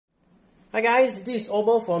Hi guys, this is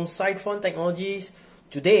Obo from Cytron Technologies.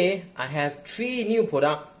 Today I have 3 new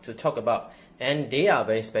products to talk about and they are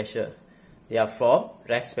very special. They are from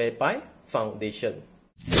Raspberry Pi Foundation.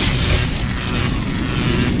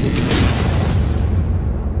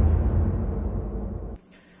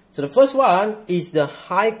 So the first one is the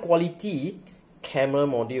high quality camera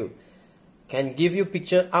module. Can give you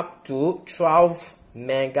picture up to 12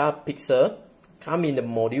 megapixel. Come in the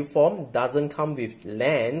module form, doesn't come with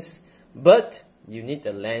lens, but you need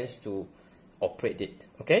the lens to operate it.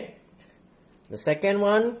 Okay. The second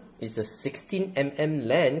one is the 16mm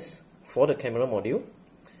lens for the camera module,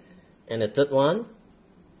 and the third one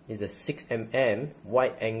is the 6mm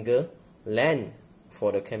wide angle lens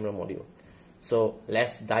for the camera module. So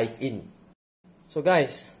let's dive in. So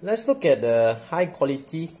guys, let's look at the high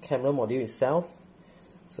quality camera module itself.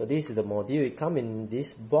 So this is the module. It comes in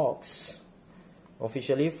this box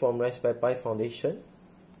officially from Raspberry Pi Foundation.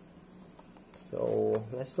 So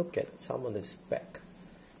let's look at some of the spec.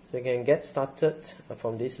 So you can get started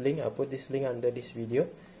from this link. I'll put this link under this video.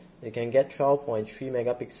 You can get 12.3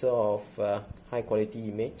 megapixel of high quality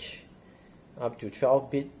image, up to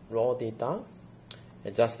 12-bit raw data,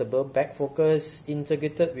 adjustable back focus,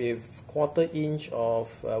 integrated with 1/4 inch of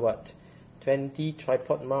 20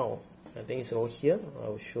 tripod mount. I think it's over here. I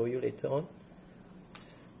will show you later on.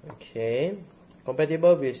 Okay,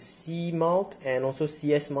 compatible with C mount and also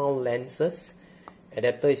CS mount lenses.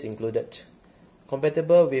 Adapter is included.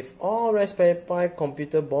 Compatible with all Raspberry Pi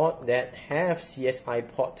computer board that have CSI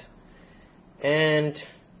port, and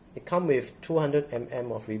it comes with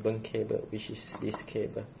 200mm of ribbon cable, which is this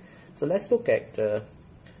cable. So let's look at the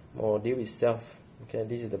module itself. Okay,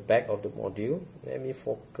 this is the back of the module. Let me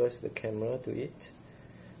focus the camera to it.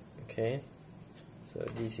 Okay, so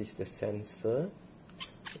this is the sensor.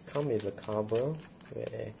 It comes with a cover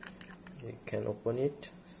where you can open it.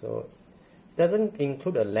 So it doesn't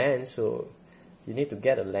include a lens, so you need to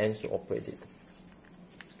get a lens to operate it.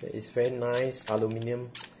 Okay, it's very nice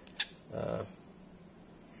aluminum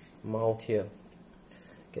mount here.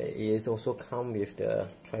 Okay, it is also come with the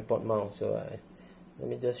tripod mount. So let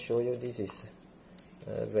me just show you. This is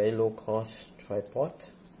a very low cost tripod.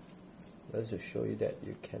 Let's just show you that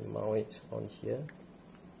you can mount it on here.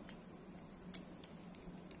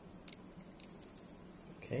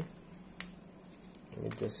 Okay, let me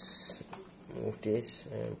just move this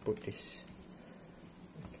and put this.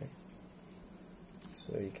 Okay,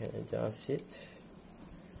 so you can adjust it.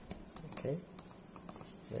 Okay,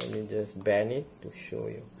 let me just bend it to show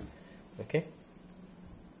you. Okay,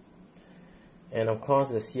 and of course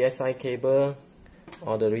the CSI cable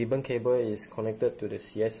or the ribbon cable is connected to the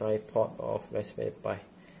CSI port of Raspberry Pi.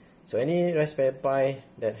 So any Raspberry Pi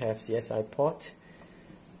that have CSI port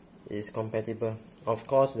is compatible. Of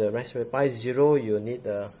course the Raspberry Pi Zero, you need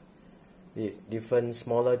the different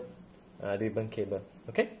smaller ribbon cable.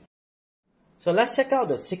 Okay, so let's check out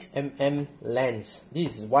the 6mm lens.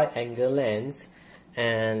 This is wide angle lens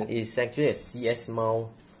and it's actually a CS mount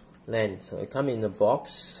lens. So it comes in a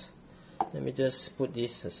box. Let me just put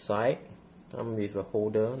this aside. Come with a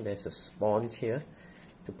holder. There's a sponge here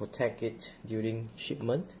to protect it during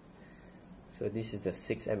shipment. So this is the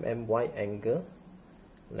 6mm wide angle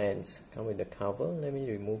lens. Come with the cover. Let me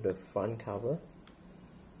remove the front cover.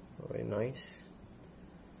 Very nice.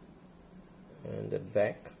 And the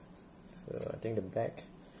back. So I think the back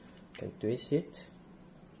can twist it.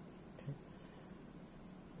 Okay.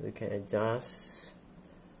 You can adjust.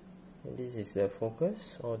 And this is the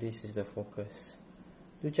focus, or this is the focus.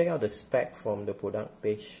 Do check out the spec from the product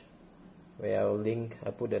page, where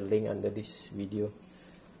I put a link under this video.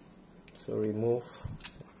 So remove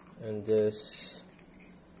and just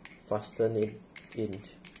fasten it in.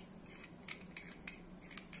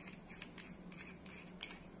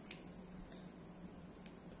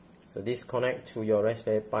 So this connect to your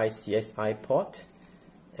Raspberry Pi CSI port,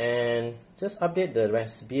 and just update the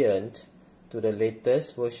Raspbian to the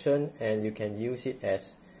latest version and you can use it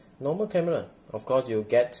as normal camera. Of course you'll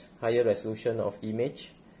get higher resolution of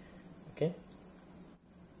image. Okay,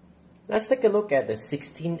 let's take a look at the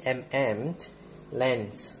 16mm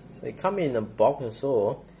lens. So it comes in a box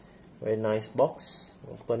also. Very nice box.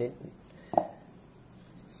 Open it.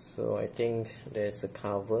 So I think there's a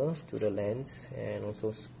cover to the lens and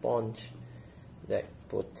also sponge that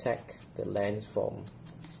protect the lens from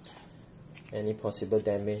any possible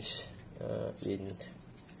damage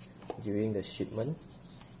during the shipment.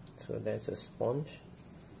 So that's a sponge.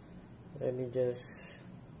 Let me just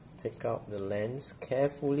take out the lens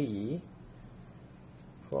carefully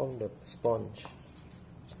from the sponge.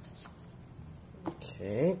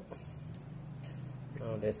 Okay,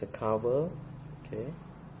 now there's a cover. Okay,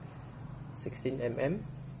 16mm.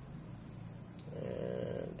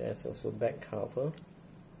 There's also back cover,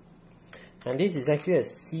 and this is actually a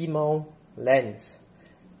C-mount lens.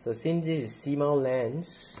 So since this is C-mount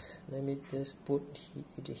lens, let me just put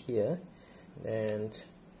it here and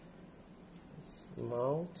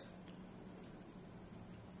mount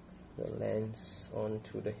the lens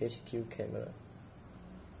onto the HQ camera.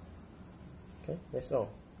 Okay, that's all.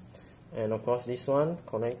 And of course this one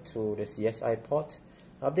connect to the CSI port,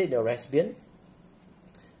 update the Raspbian,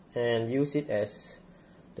 and use it as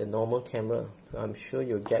the normal camera. I'm sure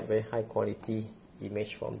you'll get very high quality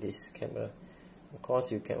image from this camera. Of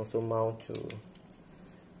course you can also mount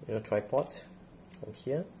to tripod from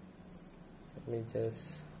here. Let me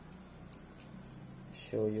just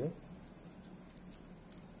show you.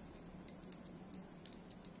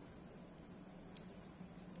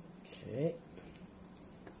 Okay.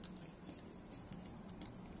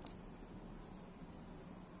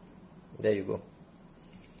 There you go.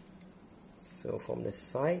 So from the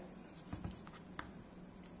side.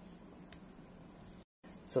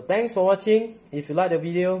 So thanks for watching. If you like the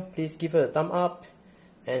video, please give it a thumb up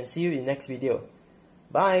and see you in the next video.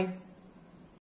 Bye.